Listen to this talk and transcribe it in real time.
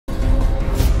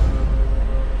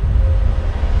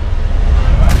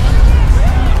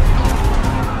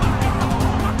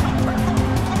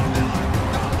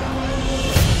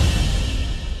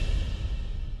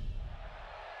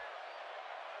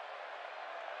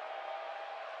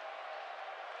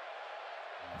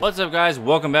What's up, guys?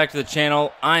 Welcome back to the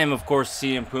channel. I am, of course,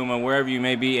 CM Puma, wherever you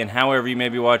may be and however you may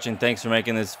be watching. Thanks for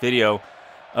making this video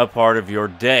a part of your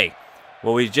day.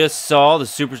 Well, we just saw the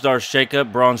Superstar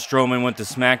Shakeup. Braun Strowman went to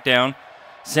SmackDown.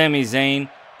 Sami Zayn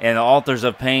and the Authors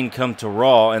of Pain come to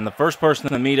Raw. And the first person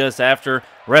to meet us after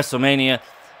WrestleMania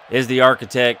is the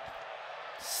architect,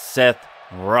 Seth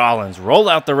Rollins. Roll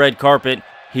out the red carpet.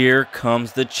 Here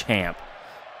comes the champ.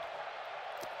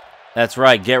 That's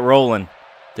right. Get rolling.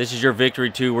 This is your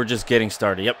victory, too. We're just getting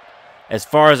started. Yep. As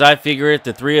far as I figure it,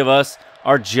 the three of us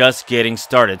are just getting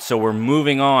started. So we're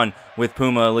moving on with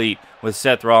Puma Elite, with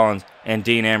Seth Rollins and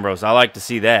Dean Ambrose. I like to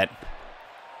see that.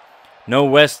 No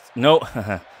rest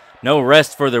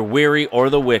for the weary or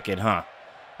the wicked, huh?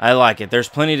 I like it. There's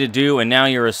plenty to do, and now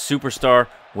you're a superstar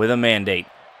with a mandate.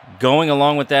 Going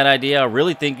along with that idea, I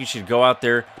really think you should go out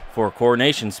there for a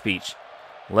coronation speech.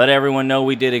 Let everyone know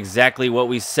we did exactly what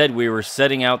we said we were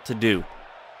setting out to do.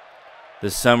 The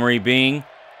summary being,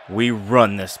 we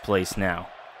run this place now.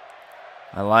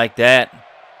 I like that.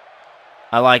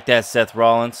 I like that, Seth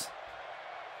Rollins.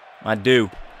 I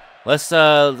do. Let's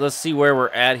see where we're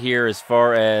at here as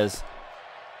far as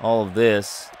all of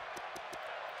this.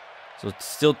 So it's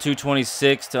still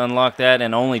 226 to unlock that,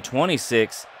 and only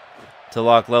 26 to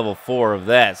lock level 4 of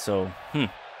that. So,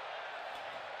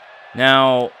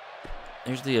 Now,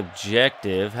 here's the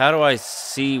objective. How do I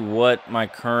see what my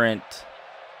current...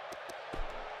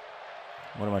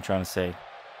 What am I trying to say?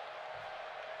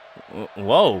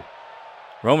 Whoa.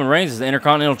 Roman Reigns is the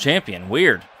Intercontinental Champion.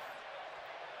 Weird.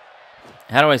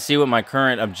 How do I see what my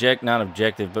current not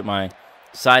objective, but my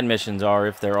side missions are,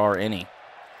 if there are any?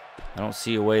 I don't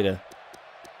see a way to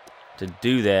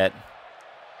do that.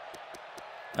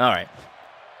 Alright.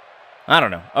 I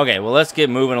don't know. Okay, well, let's get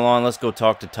moving along. Let's go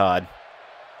talk to Todd.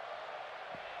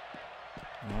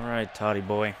 Alright, Toddy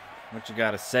boy. What you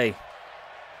got to say?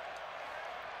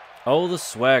 Oh, the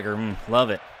swagger.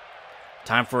 Love it.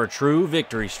 Time for a true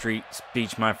victory street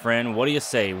speech, my friend. What do you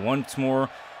say? Once more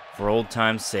for old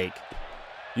time's sake.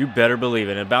 You better believe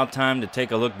it. About time to take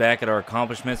a look back at our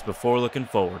accomplishments before looking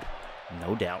forward.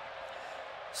 No doubt.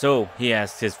 So, he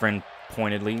asked his friend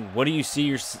pointedly, what do you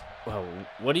see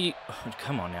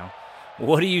come on now.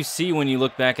 What do you see when you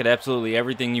look back at absolutely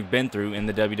everything you've been through in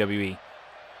the WWE?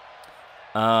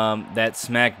 That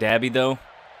smack dabby, though?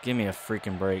 Give me a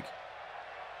freaking break.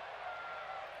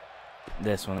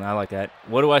 This one, I like that.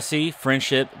 What do I see?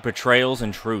 Friendship, betrayals,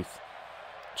 and truth.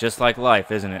 Just like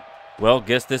life, isn't it? Well,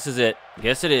 guess this is it.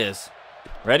 Guess it is.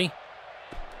 Ready?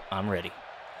 I'm ready.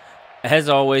 As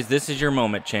always, this is your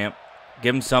moment, champ.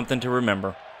 Give him something to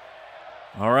remember.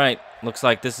 Alright, looks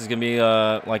like this is going to be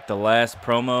like the last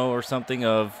promo or something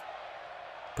of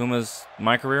Puma's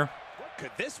MyCareer. What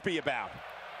could this be about?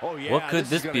 Oh, yeah, what could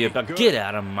this be about? Get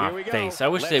out of my face. I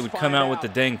wish they would come out with the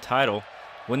dang title.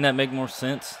 Wouldn't that make more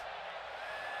sense?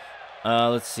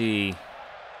 Let's see.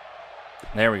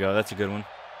 There we go. That's a good one.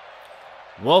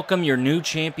 Welcome your new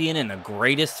champion and the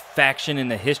greatest faction in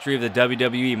the history of the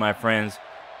WWE, my friends.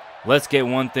 Let's get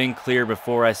one thing clear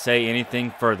before I say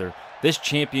anything further. This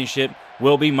championship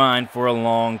will be mine for a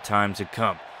long time to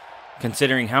come.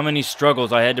 Considering how many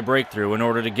struggles I had to break through in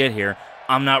order to get here,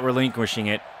 I'm not relinquishing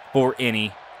it for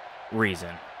any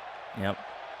reason. Yep.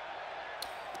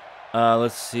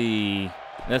 Let's see.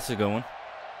 That's a good one.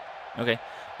 Okay.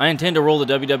 I intend to rule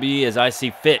the WWE as I see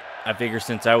fit. I figure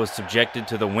since I was subjected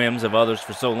to the whims of others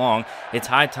for so long, it's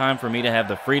high time for me to have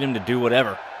the freedom to do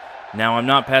whatever. Now, I'm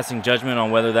not passing judgment on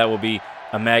whether that will be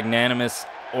a magnanimous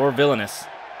or villainous.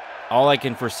 All I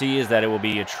can foresee is that it will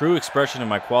be a true expression of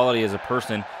my quality as a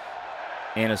person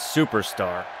and a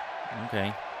superstar.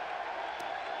 Okay.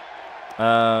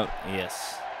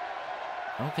 Yes.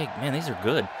 Okay, man, these are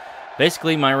good.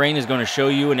 Basically, my reign is going to show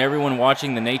you and everyone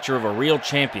watching the nature of a real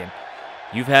champion.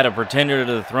 You've had a pretender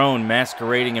to the throne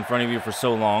masquerading in front of you for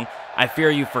so long, I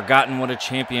fear you've forgotten what a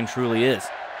champion truly is.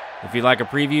 If you'd like a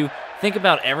preview, think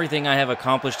about everything I have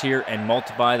accomplished here and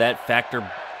multiply that factor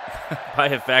by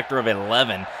a factor of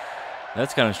 11.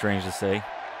 That's kind of strange to say,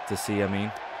 I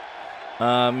mean.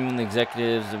 The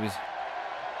executives,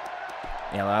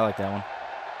 yeah, I like that one.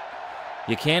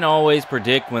 You can't always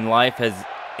predict when life has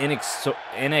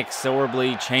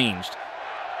inexorably changed.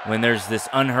 When there's this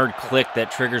unheard click that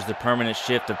triggers the permanent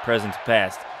shift of present to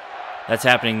past. That's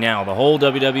happening now. The whole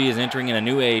WWE is entering in a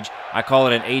new age. I call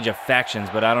it an age of factions,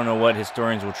 but I don't know what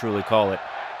historians will truly call it.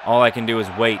 All I can do is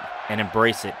wait and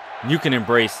embrace it. You can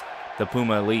embrace the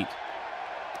Puma Elite.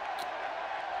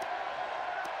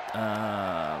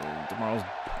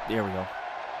 There we go.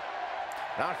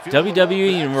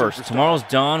 WWE Universe. Tomorrow's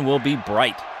dawn will be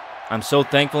bright. I'm so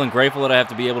thankful and grateful that I have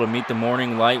to be able to meet the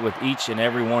morning light with each and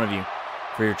every one of you.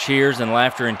 for your cheers and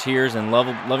laughter and tears and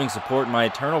loving support and my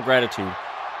eternal gratitude.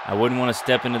 I wouldn't want to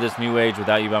step into this new age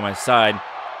without you by my side,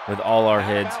 with all our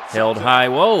heads held high.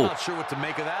 Whoa! Not sure what to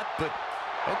make of that, but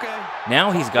okay.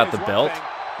 Now he's got the belt,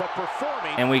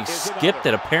 and we skipped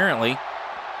it apparently.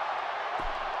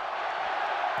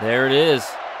 There it is.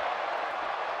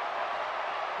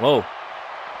 Whoa.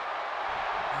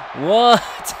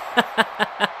 What?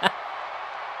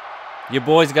 Your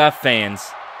boys got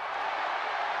fans.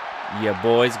 Your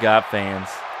boys got fans.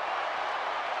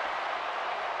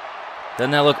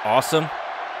 Doesn't that look awesome?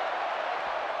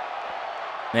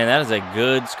 Man, that is a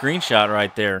good screenshot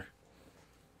right there.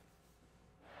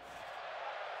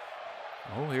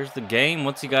 Oh, here's the game.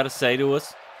 What's he got to say to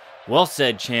us? Well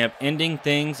said, champ. Ending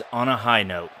things on a high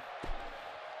note.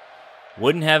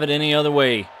 Wouldn't have it any other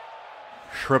way.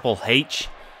 Triple H.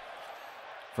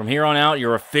 From here on out,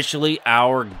 you're officially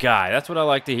our guy. That's what I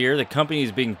like to hear. The company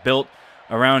is being built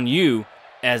around you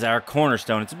as our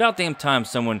cornerstone. It's about damn time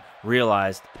someone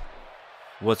realized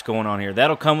what's going on here.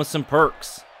 That'll come with some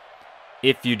perks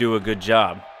if you do a good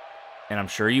job. And I'm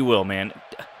sure you will, man.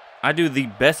 I do the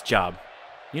best job.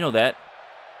 You know that.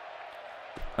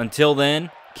 Until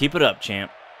then, keep it up, champ.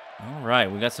 All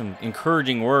right, we got some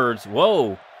encouraging words.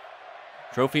 Whoa.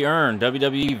 Trophy earned.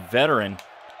 WWE veteran.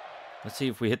 Let's see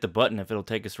if we hit the button, if it'll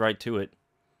take us right to it.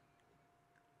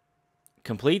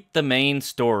 Complete the main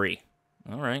story.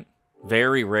 All right.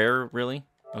 Very rare, really?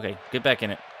 Okay, get back in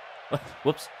it.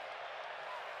 Whoops.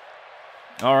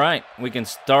 All right, we can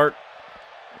start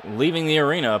leaving the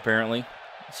arena, apparently.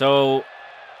 So,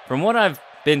 from what I've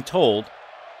been told,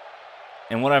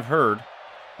 and what I've heard,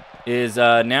 is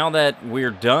now that we're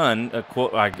done,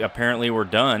 apparently we're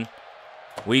done,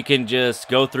 we can just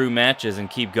go through matches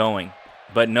and keep going.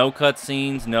 But no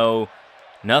cutscenes, no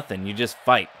nothing. You just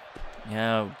fight.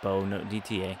 Yeah, Bo, no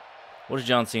DTA. What does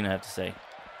John Cena have to say?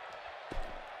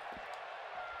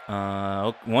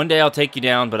 One day I'll take you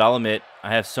down, but I'll admit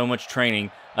I have so much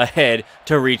training ahead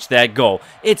to reach that goal.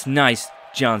 It's nice,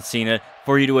 John Cena,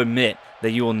 for you to admit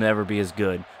that you will never be as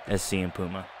good as CM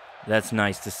Puma. That's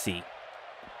nice to see.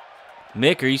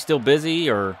 Mick, are you still busy,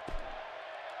 or?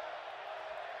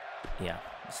 Yeah,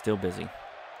 still busy.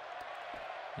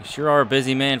 You sure are a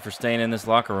busy man for staying in this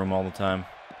locker room all the time.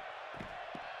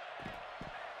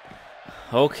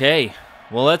 Okay,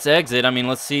 well, let's exit. I mean,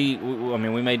 let's see. I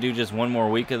mean, we may do just one more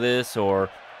week of this, or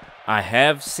I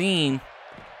have seen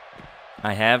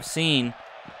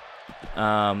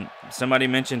somebody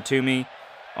mentioned to me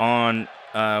on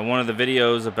one of the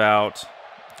videos about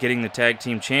getting the tag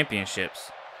team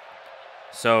championships.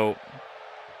 So,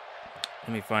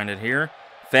 let me find it here.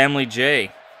 Family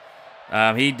J.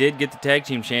 He did get the tag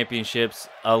team championships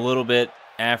a little bit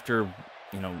after,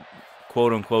 you know,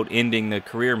 quote-unquote ending the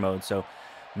career mode. So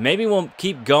maybe we'll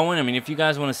keep going. I mean, if you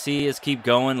guys want to see us keep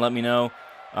going, let me know.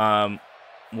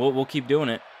 We'll keep doing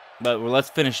it. But let's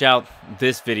finish out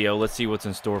this video. Let's see what's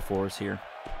in store for us here.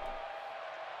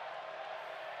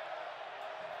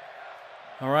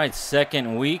 All right,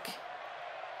 second week.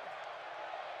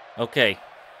 Okay.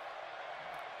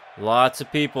 Lots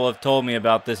of people have told me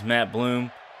about this Matt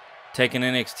Bloom. Take an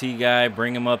NXT guy,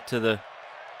 bring him up to the...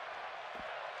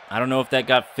 I don't know if that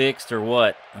got fixed or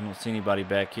what. I don't see anybody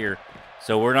back here.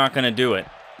 So we're not going to do it.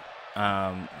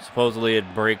 Supposedly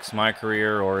it breaks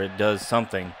MyCareer or it does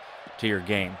something to your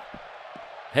game.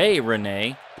 Hey,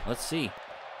 Renee. Let's see.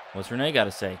 What's Renee got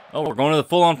to say? Oh, we're going to the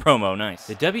full-on promo. Nice.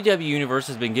 The WWE Universe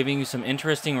has been giving you some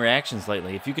interesting reactions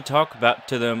lately. If you could talk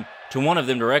to one of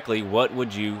them directly, what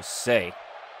would you say?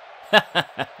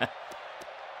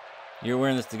 You're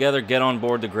wearing this together. Get on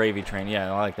board the gravy train.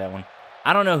 Yeah, I like that one.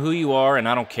 I don't know who you are, and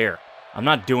I don't care. I'm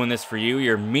not doing this for you.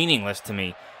 You're meaningless to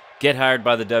me. Get hired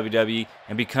by the WWE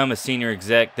and become a senior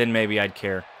exec, then maybe I'd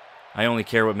care. I only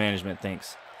care what management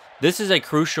thinks. This is a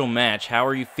crucial match. How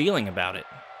are you feeling about it?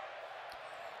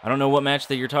 I don't know what match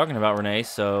that you're talking about, Renee,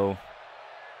 so...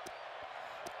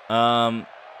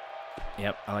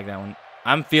 Yep, I like that one.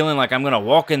 I'm feeling like I'm going to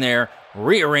walk in there,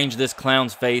 rearrange this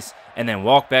clown's face, and then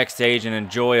walk backstage and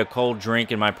enjoy a cold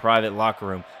drink in my private locker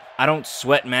room. I don't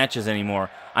sweat matches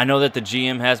anymore. I know that the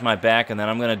GM has my back and that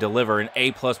I'm going to deliver an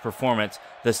A+ performance,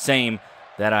 the same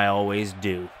that I always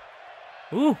do.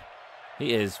 Ooh,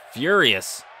 he is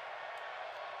furious.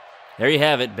 There you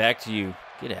have it. Back to you.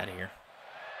 Get out of here.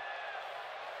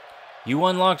 You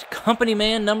unlocked Company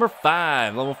Man number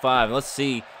 5, level 5. Let's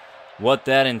see what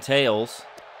that entails.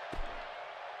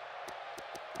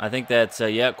 I think that's,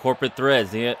 yeah, corporate threads.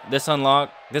 This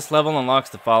level unlocks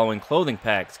the following clothing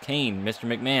packs: Kane, Mr.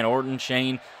 McMahon, Orton,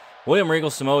 Shane, William Regal,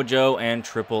 Samoa Joe, and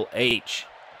Triple H.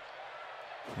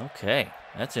 Okay,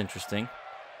 that's interesting.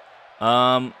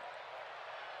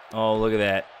 Oh, look at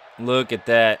that. Look at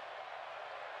that.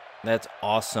 That's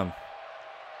awesome.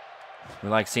 We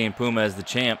like seeing Puma as the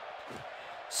champ.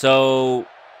 So,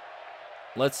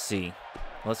 let's see.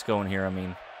 Let's go in here, I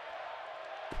mean.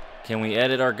 Can we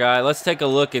edit our guy? Let's take a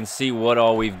look and see what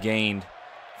all we've gained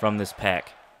from this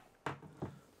pack.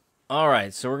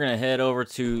 Alright, so we're going to head over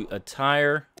to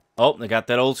attire. Oh, they got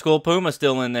that old school Puma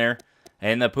still in there.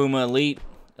 And the Puma Elite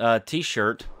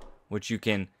t-shirt, which you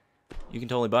can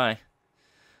totally buy.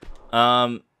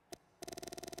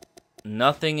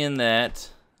 Nothing in that.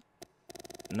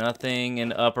 Nothing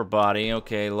in upper body.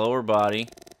 Okay, lower body.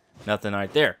 Nothing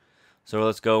right there. So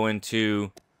let's go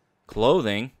into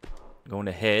clothing. Go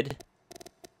into head.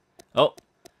 Oh,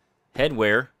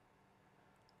 headwear.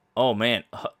 Oh, man.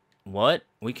 What?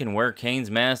 We can wear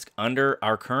Kane's mask under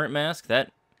our current mask?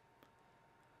 That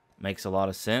makes a lot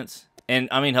of sense. And,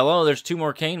 I mean, hello, there's 2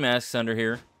 more Kane masks under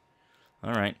here.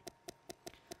 All right.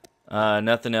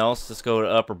 Nothing else. Let's go to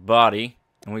upper body.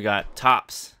 And we got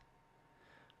tops.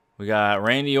 We got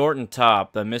Randy Orton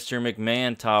top. The Mr.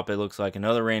 McMahon top, it looks like.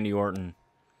 Another Randy Orton.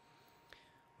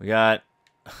 We got...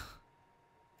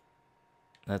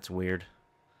 That's weird.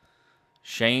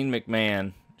 Shane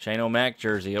McMahon. Shane O'Mac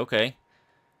jersey. Okay.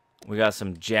 We got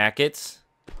some jackets.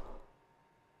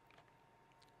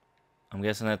 I'm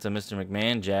guessing that's a Mr.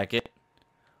 McMahon jacket.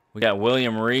 We got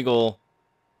William Regal,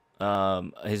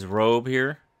 his robe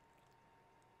here.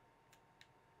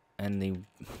 And the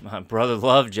my Brother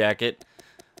Love jacket.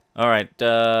 Alright,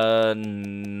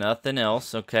 nothing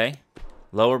else. Okay.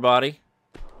 Lower body.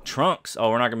 Trunks. Oh,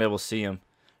 we're not going to be able to see him.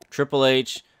 Triple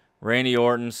H, Randy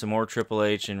Orton, some more Triple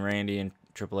H and Randy, and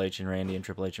Triple H and Randy, and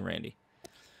Triple H and Randy.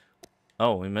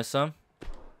 Oh, we missed some?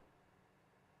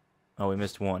 Oh, we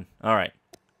missed one. Alright.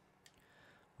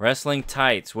 Wrestling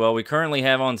tights. Well, we currently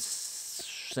have on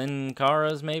Sin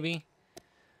Cara's, maybe?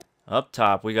 Up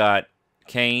top, we got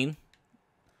Kane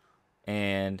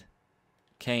and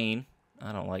Kane.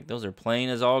 I don't like those. Are plain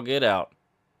as all get out.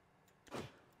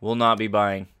 Will not be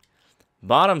buying.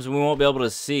 Bottoms we won't be able to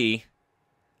see.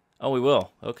 Oh, we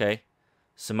will. Okay.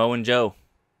 Samoan Joe.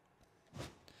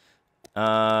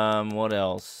 What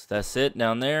else? That's it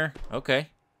down there. Okay.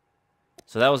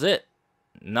 So that was it.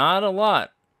 Not a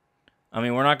lot. I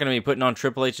mean, we're not going to be putting on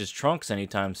Triple H's trunks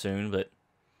anytime soon, but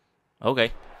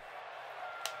okay.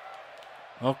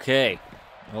 Okay.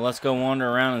 Well, let's go wander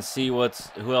around and see who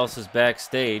else is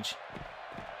backstage.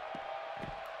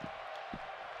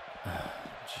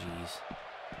 Jeez.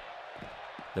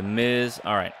 The Miz.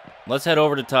 All right. Let's head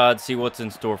over to Todd, see what's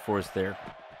in store for us there.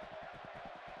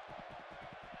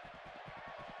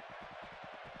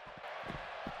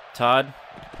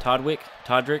 Toddrick.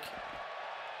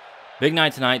 Big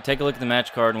night tonight. Take a look at the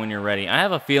match card when you're ready. I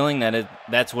have a feeling that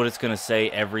that's what it's going to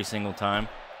say every single time.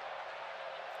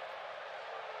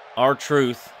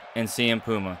 R-Truth and CM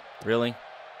Puma. Really?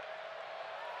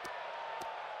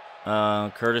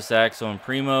 Curtis Axel and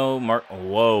Primo.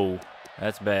 Whoa.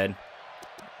 That's bad.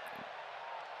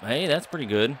 Hey, that's pretty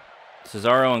good.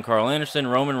 Cesaro and Carl Anderson.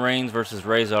 Roman Reigns versus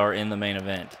Razor in the main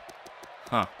event.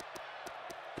 Huh.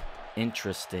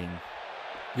 Interesting.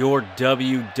 Your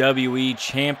WWE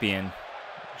champion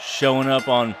showing up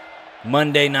on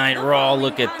Monday Night Raw.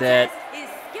 Look at that.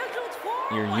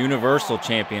 Your Universal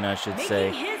champion, I should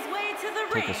say.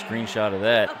 Take a screenshot of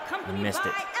that. I missed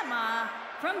it.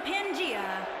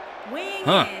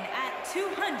 Huh.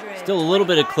 Still a little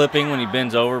bit of clipping when he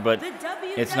bends over, but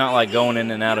it's not like going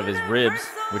in and out of his ribs,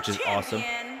 which is awesome.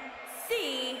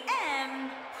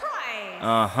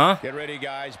 Uh-huh. Get ready,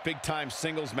 guys. Big time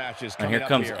singles matches and coming here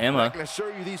comes up here. Emma. I can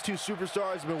assure you these two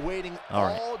superstars have been waiting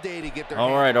all day to get their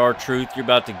All right, R-Truth, you're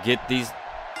about to get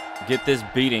this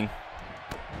beating.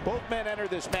 Both men enter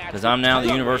this match because I'm now the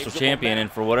Universal Champion,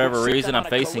 and for whatever reason I'm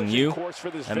facing you.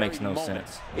 That makes no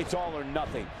sense. It's all or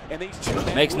nothing. And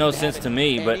makes no sense to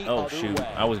me, but oh shoot,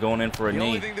 I was going in for a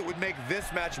knee.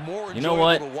 You know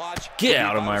what? Get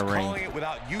out of my ring.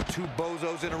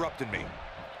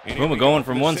 Puma going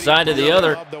from one side to the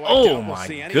other. Oh my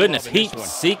goodness,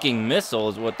 heat-seeking missile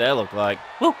is what that looked like.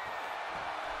 Woo.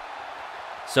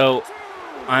 So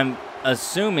I'm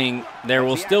assuming there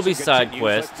will still be side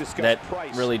quests that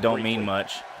really don't mean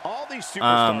much.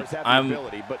 I'm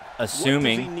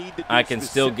assuming I can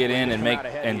still get in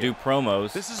and do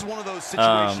promos,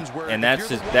 and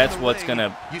that's what's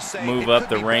gonna move up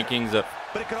the rankings of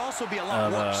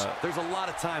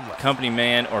company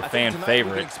man or fan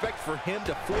favorite.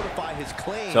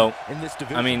 So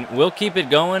I mean, we'll keep it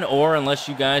going, or unless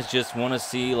you guys just want to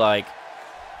see like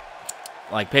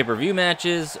pay-per-view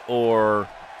matches or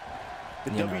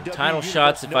title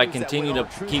shots if I continue to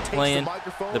keep playing.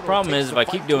 The problem is if I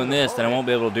keep doing this, then I won't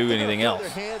be able to do anything else.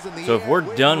 So if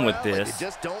we're done with this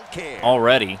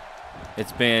already,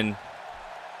 it's been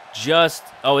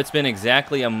it's been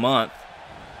exactly a month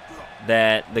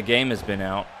that the game has been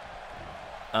out.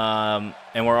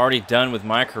 And we're already done with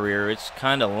MyCareer. It's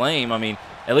kind of lame. I mean,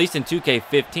 at least in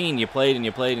 2K15, you played and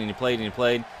you played and you played and you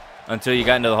played until you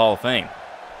got into the Hall of Fame.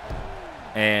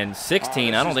 And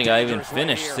 16, I don't think I even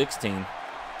finished 16.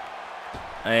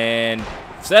 And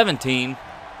 17,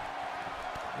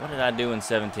 what did I do in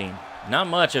 17? Not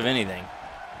much of anything.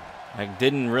 I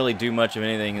didn't really do much of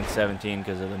anything in 17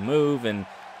 because of the move and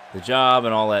the job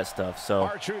and all that stuff. So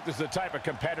R-Truth is the type of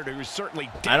competitor who certainly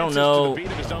I don't know.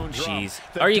 Jeez,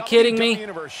 are you kidding me?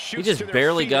 He just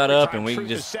barely got up and we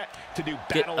just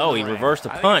get. Oh, he reversed a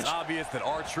punch. It's obvious that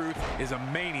R-Truth is a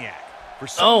maniac.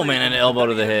 Oh man, an elbow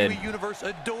to the head.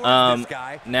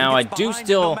 Now I do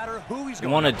still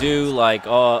want to do like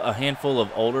a handful of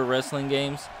older wrestling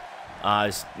games.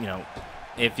 You know,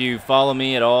 if you follow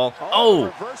me at all.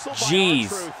 Oh,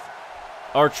 jeez,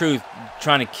 R-Truth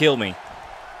trying to kill me.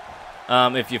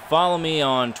 If you follow me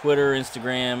on Twitter,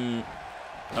 Instagram,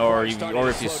 or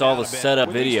if you saw the setup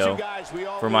video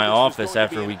for my office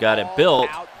after we got it built,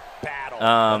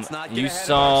 you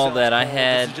saw that I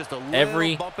had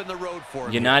every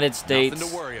United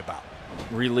States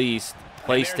released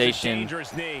PlayStation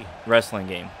wrestling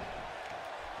game.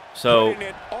 So,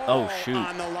 oh shoot.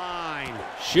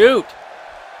 Shoot!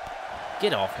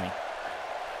 Get off me.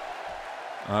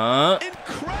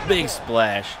 Big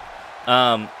splash.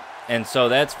 And so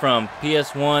that's from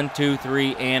PS1, 2,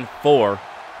 3, and 4.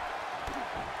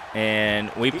 And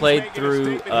we played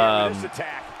through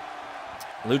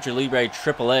Lucha Libre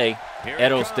AAA,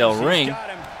 Eros del Ring.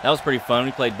 That was pretty fun.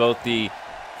 We played both the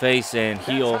face and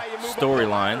heel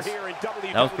storylines.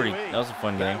 That was a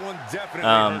fun game.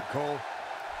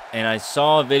 And I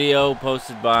saw a video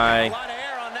posted by,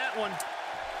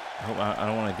 I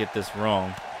don't want to get this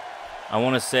wrong. I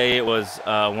want to say it was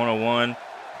 101,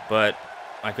 but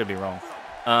I could be wrong.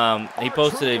 He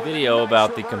posted a video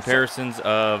about the comparisons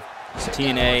of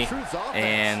TNA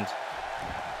and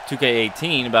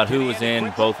 2K18 about who was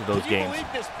in both of those games.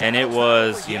 And it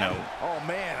was, you know,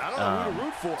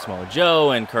 Samoa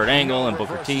Joe and Kurt Angle and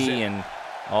Booker T and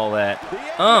all that.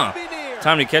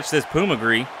 Time to catch this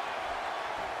Pumagri.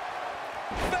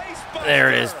 There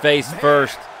it is, face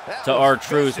first to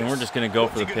R-Truth, and we're just going to go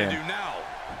for the pin.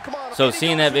 So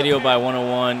seeing that video by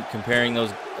 101, comparing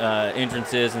those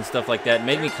entrances and stuff like that,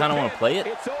 made me kind of want to play it.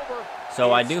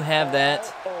 So I do have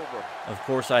that. Of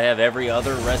course, I have every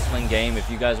other wrestling game. If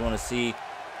you guys want to see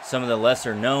some of the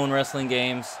lesser-known wrestling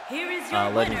games,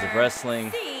 Legends of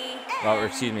Wrestling, or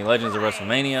excuse me, Legends of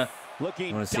WrestleMania.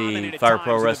 You want to see Fire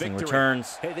Pro Wrestling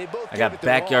Returns. I got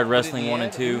Backyard Wrestling 1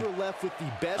 and 2.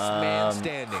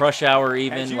 Crush Hour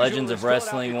even, Legends of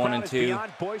Wrestling 1 and 2.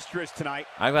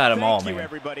 I got them all, man.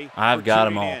 I've got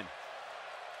them all.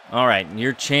 All right,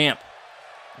 you're champ.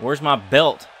 Where's my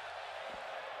belt?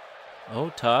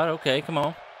 Oh, Todd, okay, come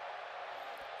on.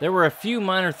 There were a few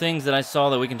minor things that I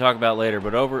saw that we can talk about later,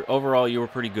 but overall, you were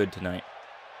pretty good tonight.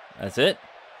 That's it.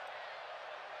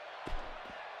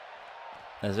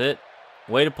 That's it.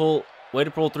 Way to pull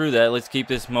through that. Let's keep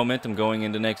this momentum going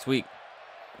into next week.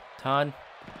 Todd.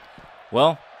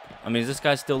 Well, I mean, is this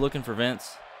guy still looking for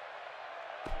Vince?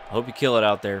 I hope you kill it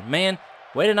out there. Man,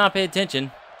 way to not pay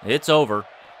attention. It's over.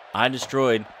 I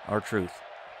destroyed R-Truth.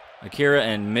 Akira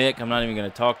and Mick. I'm not even going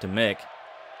to talk to Mick.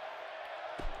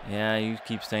 Yeah, you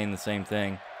keep saying the same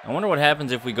thing. I wonder what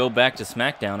happens if we go back to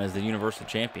SmackDown as the Universal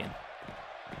Champion.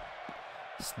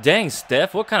 Dang,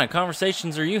 Steph, what kind of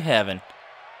conversations are you having?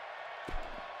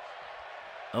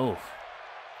 Oh.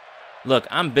 Look,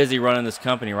 I'm busy running this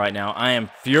company right now. I am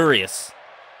furious.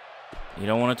 You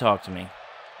don't want to talk to me.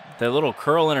 The little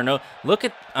curl in her nose. Look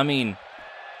at, I mean,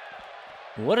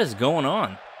 what is going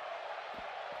on?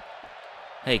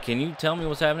 Hey, can you tell me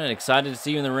what's happening? Excited to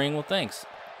see you in the ring? Well, thanks.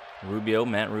 Rubio,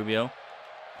 Matt Rubio.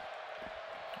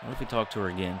 What if we talk to her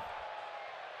again?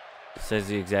 Says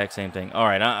the exact same thing. All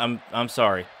right, I'm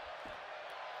sorry.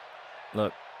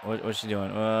 Look, what's she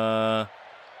doing?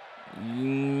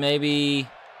 Maybe.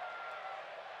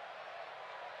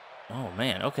 Oh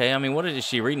man. Okay. I mean, is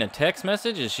she reading a text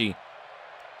message? Is she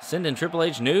sending Triple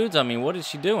H nudes? I mean, what is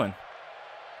she doing?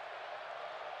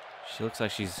 She looks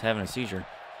like she's having a seizure.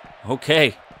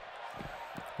 Okay.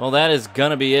 Well, that is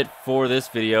gonna be it for this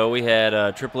video. We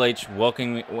had Triple H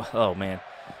welcoming. Oh man.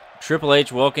 Triple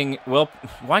H welcoming. Well,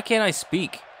 why can't I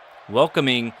speak?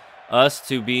 Welcoming us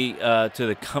to be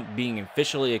being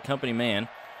officially a company man.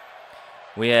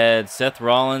 We had Seth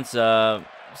Rollins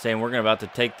saying we're about to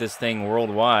take this thing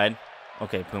worldwide.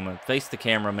 Okay, Puma, face the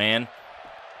camera, man.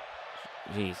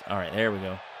 Jeez. All right, there we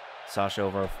go. Sasha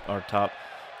over our top.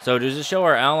 So does it show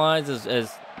our allies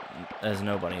as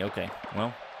nobody? Okay.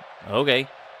 Well, okay.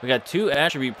 We got 2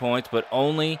 attribute points, but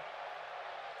only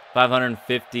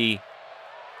 550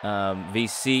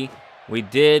 VC. We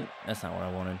did. That's not what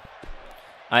I wanted.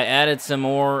 I added some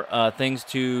more things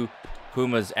to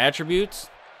Puma's attributes.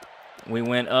 We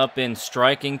went up in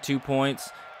striking 2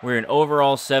 points. We're in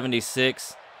overall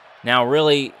 76. Now,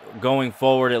 really, going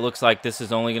forward, it looks like this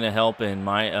is only going to help in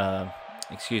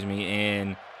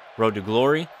in Road to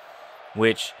Glory,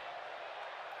 which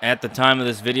at the time of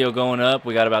this video going up,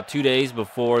 we got about 2 days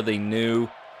before the new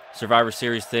Survivor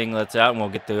Series thing lets out, and we'll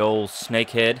get the old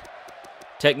snakehead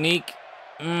technique.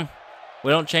 We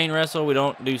don't chain wrestle. We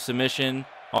don't do submission,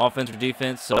 offense or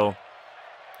defense, so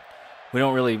I'm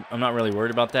not really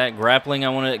worried about that. Grappling, I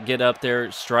want to get up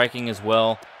there. Striking as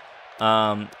well.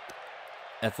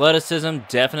 Athleticism,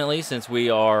 definitely, since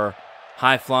we are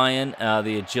high flying,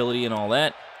 the agility and all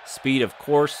that. Speed, of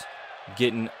course,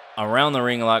 getting around the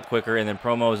ring a lot quicker, and then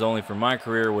promo is only for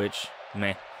MyCareer, which,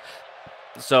 meh.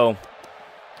 So,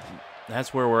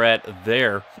 that's where we're at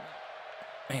there.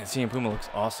 Man, CM Puma looks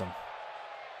awesome.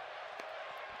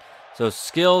 So,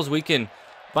 skills, we can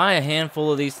buy a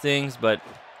handful of these things, but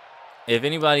if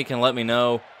anybody can let me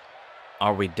know,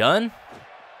 are we done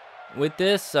with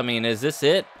this? I mean, is this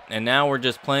it? And now we're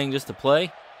just playing just to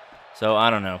play? So, I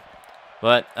don't know.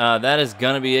 But that is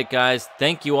going to be it, guys.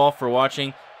 Thank you all for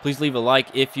watching. Please leave a like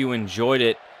if you enjoyed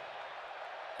it.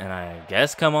 And I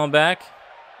guess come on back.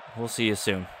 We'll see you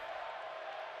soon.